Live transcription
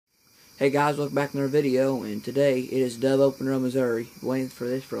Hey guys, welcome back to another video, and today it is dove opener of Missouri. Waiting for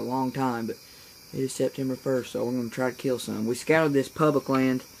this for a long time, but it is September 1st, so we're going to try to kill some. We scouted this public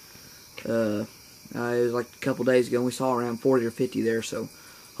land, it was like a couple days ago, and we saw around 40 or 50 there, so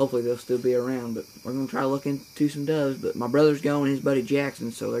hopefully they'll still be around, but we're going to try to look into some doves. But my brother's going, and his buddy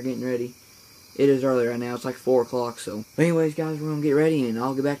Jackson, so they're getting ready. It is early right now, it's like 4 o'clock, so. But anyways guys, we're going to get ready, and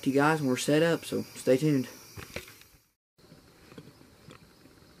I'll get back to you guys when we're set up, so stay tuned.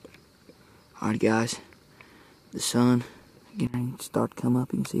 Alright guys, the sun getting to start to come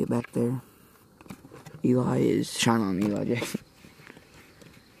up. You can see it back there. Eli is shining on Eli Jackson.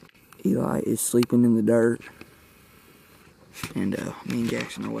 Eli is sleeping in the dirt, and me and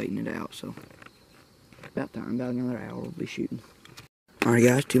Jackson are waiting it out. So about time, about another hour, we'll be shooting. Alright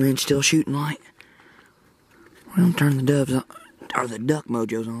guys, 2 minutes still shooting light. We're gonna turn the doves on, or the duck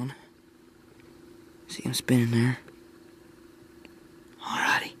mojos on. See them spinning there.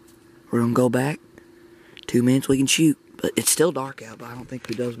 Alrighty. We're gonna go back. 2 minutes we can shoot. But it's still dark out, but I don't think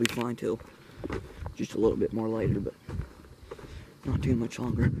the doves will be flying till just a little bit more later, but not too much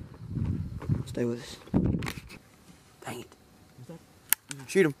longer. Stay with us. Dang it.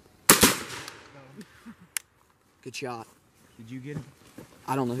 Shoot him. Good shot. Did you get him?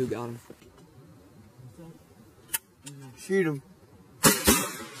 I don't know who got him. Shoot him.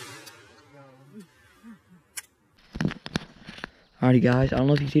 Alrighty guys, I don't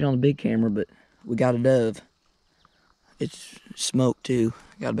know if you see it on the big camera, but we got a dove. It's smoked too.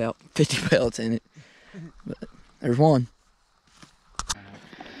 Got about 50 pellets in it. But there's one.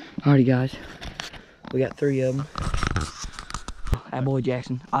 Alrighty guys, we got 3 of them. That boy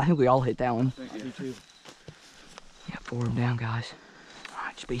Jackson. I think we all hit that one. I do too. Got 4 of them down, guys.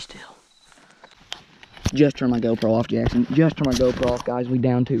 Alright, just be still. Just turn my GoPro off, Jackson. Just turn my GoPro off, guys. We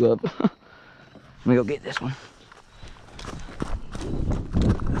down 2 up. Let me go get this one.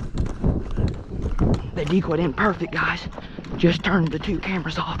 They decoyed in perfect, guys. Just turned the 2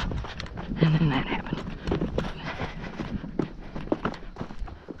 cameras off, and then that happened.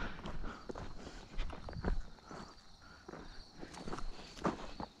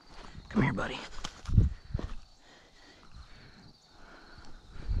 Come here, buddy.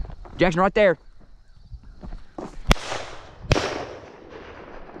 Jackson, right there.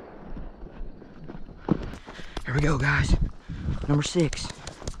 Here we go, guys. Number 6.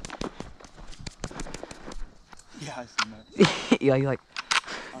 Yeah, I seen that. Yeah, you like.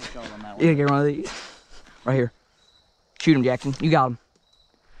 I'm showing on that one. Yeah, get one of these. Right here. Shoot him, Jackson. You got him.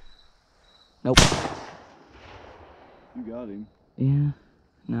 Nope. You got him. Yeah.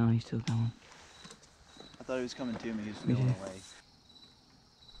 No, he's still going. I thought he was coming to me. He was going away.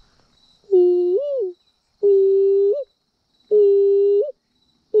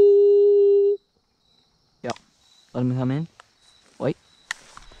 Yep. Let him come in. Wait.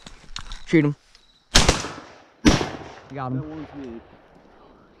 Shoot him. Got him. That one's hit.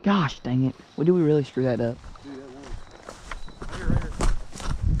 Gosh dang it. Well, did we really screw that up? Dude, that one. Right here.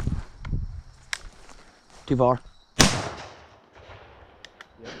 Too far.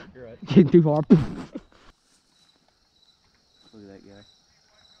 Yeah, you're right. Getting too far. Look at that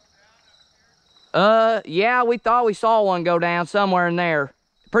guy. Yeah, we thought we saw one go down somewhere in there.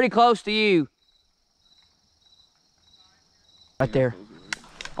 Pretty close to you. Right there.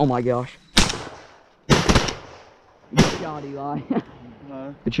 Oh my gosh. Good shot, Eli.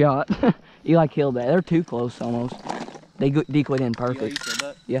 Good shot. Eli killed that. They're too close almost. They decoyed in perfect. Yeah, you said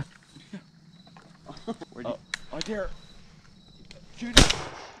that? Yeah. Where'd you? Right there. Shoot him.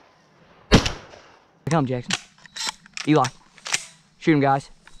 Here come Jackson. Eli. Shoot him, guys.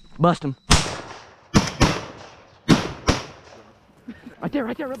 Bust him. Right there,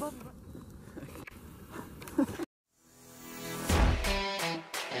 right there, right above.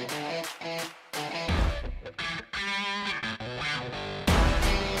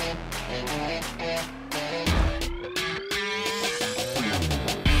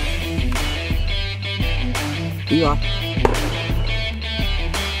 Eli.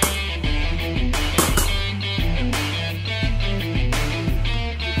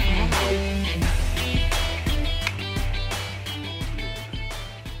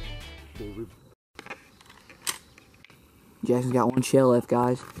 Jackson's got 1 shell left,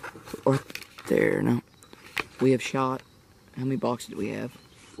 guys. Or there, no. We have shot. How many boxes do we have?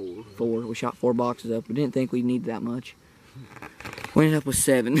 4. 4. We shot 4 boxes up. We didn't think we'd need that much. We ended up with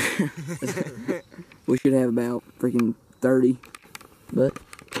 7. We should have about freaking 30. But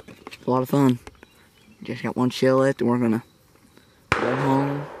it's a lot of fun. Just got 1 shell left, and we're gonna go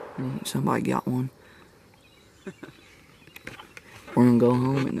home. Somebody got one. We're gonna go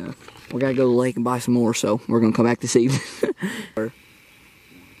home and we gotta go to the lake and buy some more, so we're gonna come back this evening.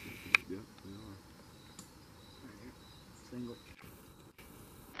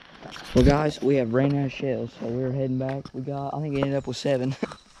 Well, guys, we have ran out of shells, so we're heading back. We got, I think, it ended up with 7,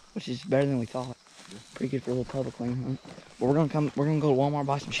 which is better than we thought. Pretty good for a little public land hunt. But we're gonna go to Walmart,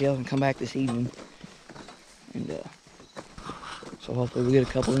 buy some shells, and come back this evening. And so hopefully we get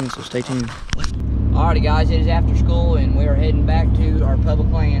a couple in. So stay tuned. Alrighty, guys, it is after school, and we are heading back to our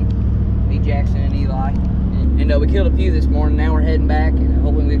public land. Me, Jackson, and Eli. And we killed a few this morning. Now we're heading back, and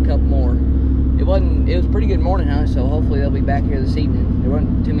hopefully we get a couple more. It was a pretty good morning hunt, so hopefully they'll be back here this evening. There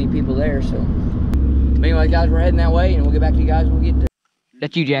wasn't too many people there, so. But anyway, guys, we're heading that way, and we'll get back to you guys when we get there.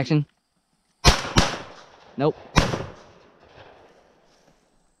 That's you, Jackson. Nope.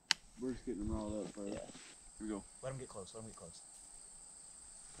 We're just getting them rolled up first. Yeah. Here we go. Let them get close. Let them get close.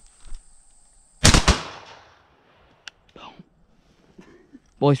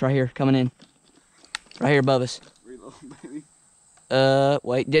 Boys, right here, coming in. Right here above us. Reload, baby.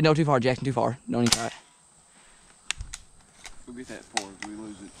 Wait. Didn't go too far, Jackson. Too far. Don't even try it. Go get that forward. We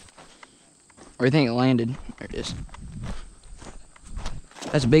lose it. Or you think it landed? There it is.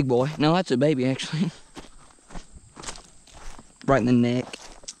 That's a big boy. No, that's a baby, actually. Right in the neck.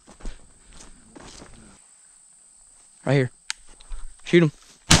 Right here. Shoot him.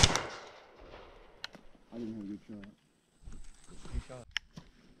 I didn't have a good shot. Good shot.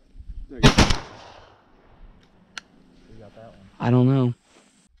 There you go. Who got that one? I don't know.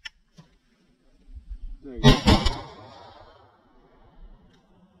 There you go.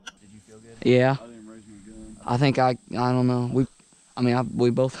 Did you feel good? Yeah. I didn't raise my gun. I think I don't know. We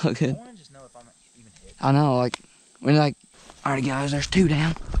both felt good. I want to just know if I'm even hit. I know, like, we're like, alright guys, there's 2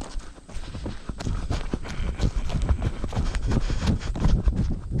 down.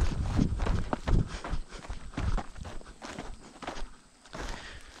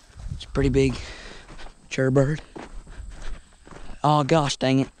 It's a pretty big mature bird. Oh gosh,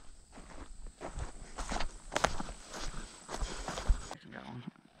 dang it.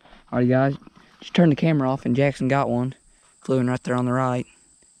 Alright guys, just turned the camera off and Jackson got one. Flew in right there on the right.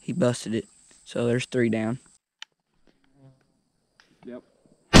 He busted it. So there's 3 down. Yep.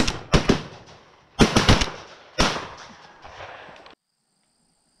 Every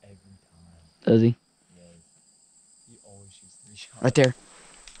time. Does he? Yeah. He always shoots 3 shots. Right there.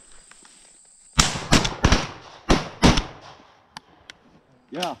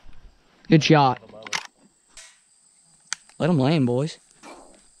 Yeah. Good shot. Above it. Let him land, boys.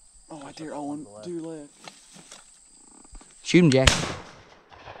 Oh, right there. Oh, 2 left. Shoot him, Jackson.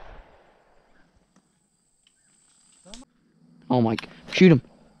 Oh my, shoot him.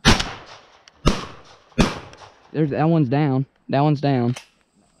 That one's down. That one's down.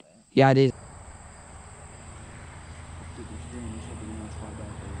 Yeah, it is.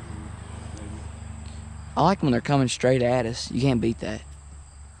 I like when they're coming straight at us. You can't beat that.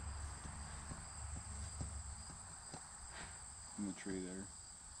 In the tree there.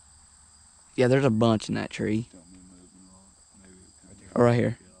 Yeah, there's a bunch in that tree. Don't move moving wrong. Maybe it could Or right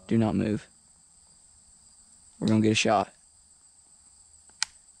here. Do not move. We're gonna get a shot.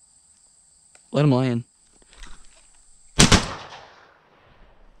 Let him land.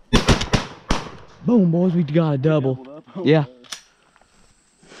 Boom, boys, we got a double. doubled up over Yeah. there.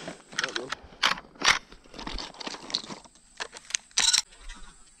 Uh-oh.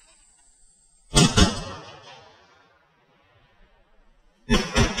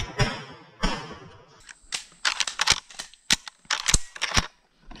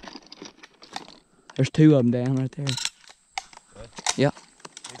 There's 2 of them down right there. Good. Yep.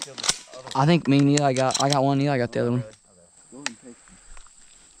 We killed the other I think me and Eli I got one, Eli got the other one. Okay. Go ahead and take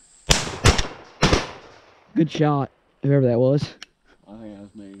them. Good shot, whoever that was. I think that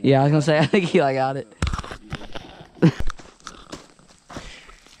was me. Yeah, I was gonna say, I think Eli got it.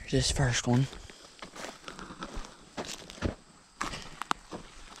 Here's this first one.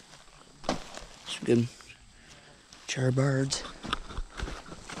 Some good mature birds.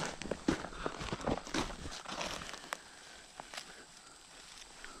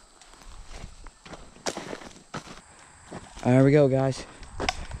 There we go, guys.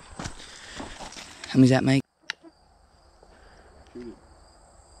 How many's that make? Shoot it.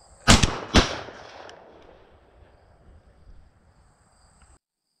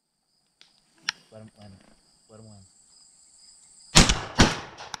 Let him land. Let him land.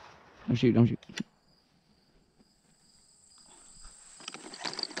 Don't shoot, don't shoot.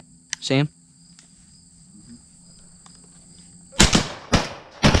 Sam?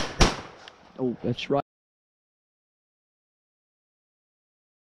 Oh, that's right.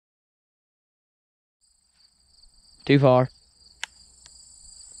 Too far.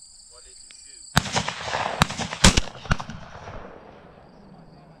 What did you shoot?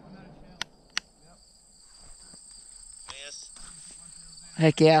 Miss.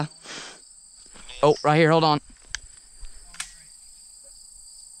 Heck yeah. Oh, right here, hold on.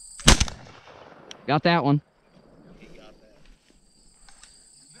 Got that one.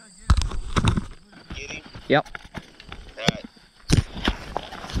 Get him? Yep. Alright.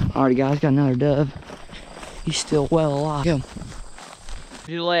 Alrighty, guys, got another dove. He's still well alive. Go. To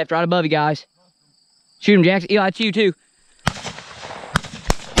the left, right above you guys. Shoot him, Jackson. Eli, it's you too.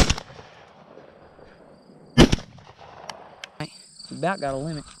 About got a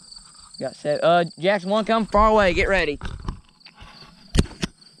limit. Got set. Jackson, one coming far away. Get ready.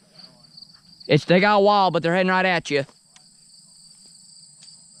 They got a wall, but they're heading right at you.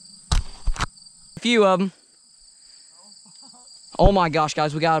 A few of them. Oh my gosh,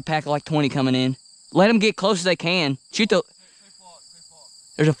 guys, we got a pack of like 20 coming in. Let them get close as they can. Shoot the.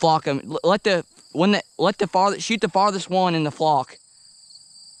 There's a flock of them. Shoot the farthest one in the flock.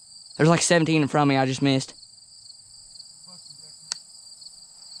 There's like 17 in front of me. I just missed.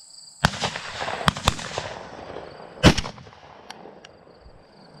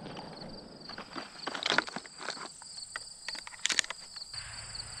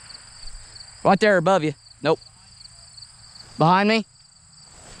 Right there above you. Nope. Behind me?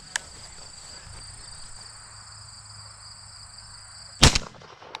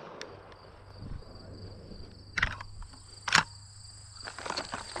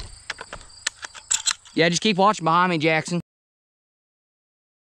 Yeah, just keep watching behind me, Jackson.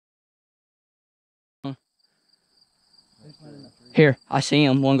 Here, I see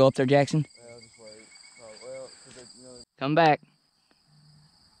him. Want to go up there, Jackson? Yeah, I'll just wait. Oh, well, 'cause they, you know, Come back.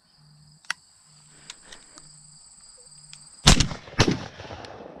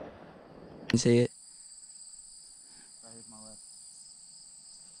 You see it? right here's my left.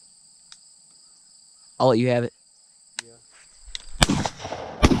 I'll let you have it. Yeah.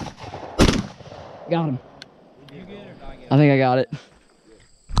 Got him. Did you get it or not get it? I think I got it.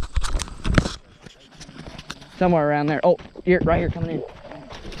 Somewhere around there. Oh, here, right here, coming in.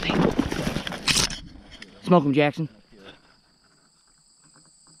 Smoke him, Jackson.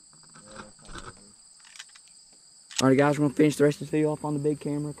 Alright, guys, we're gonna finish the rest of this video off on the big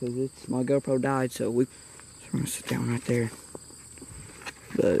camera because my GoPro died, so we're gonna sit down right there.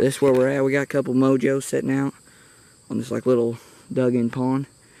 But this is where we're at. We got a couple mojos sitting out on this like little dug-in pond.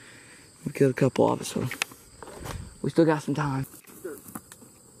 We killed a couple of it, so we still got some time.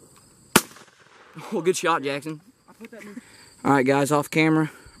 Oh, good shot, Jackson. Alright, guys, off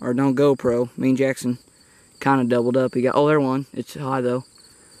camera, or no GoPro, me and Jackson kind of doubled up. He got, oh, there one. It's high, though.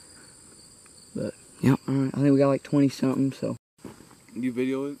 But, yep, alright. I think we got like 20-something, so. You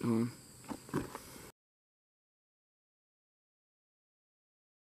video it?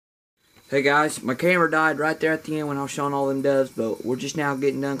 Hey, guys, my camera died right there at the end when I was showing all them doves, but we're just now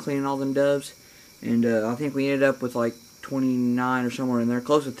getting done cleaning all them doves. And I think we ended up with like 29 or somewhere in there,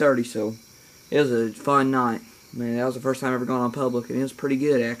 close to 30, so it was a fun night. Man, that was the first time ever going on public, and it was pretty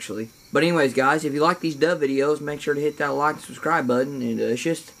good, actually. But anyways, guys, if you like these dove videos, make sure to hit that like and subscribe button. And it's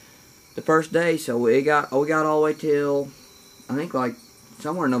just the first day, so we got all the way till, I think, like,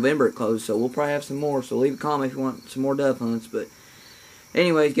 somewhere in November it closed, so we'll probably have some more. So leave a comment if you want some more dove hunts. But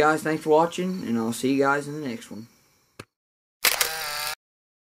anyways, guys, thanks for watching, and I'll see you guys in the next one.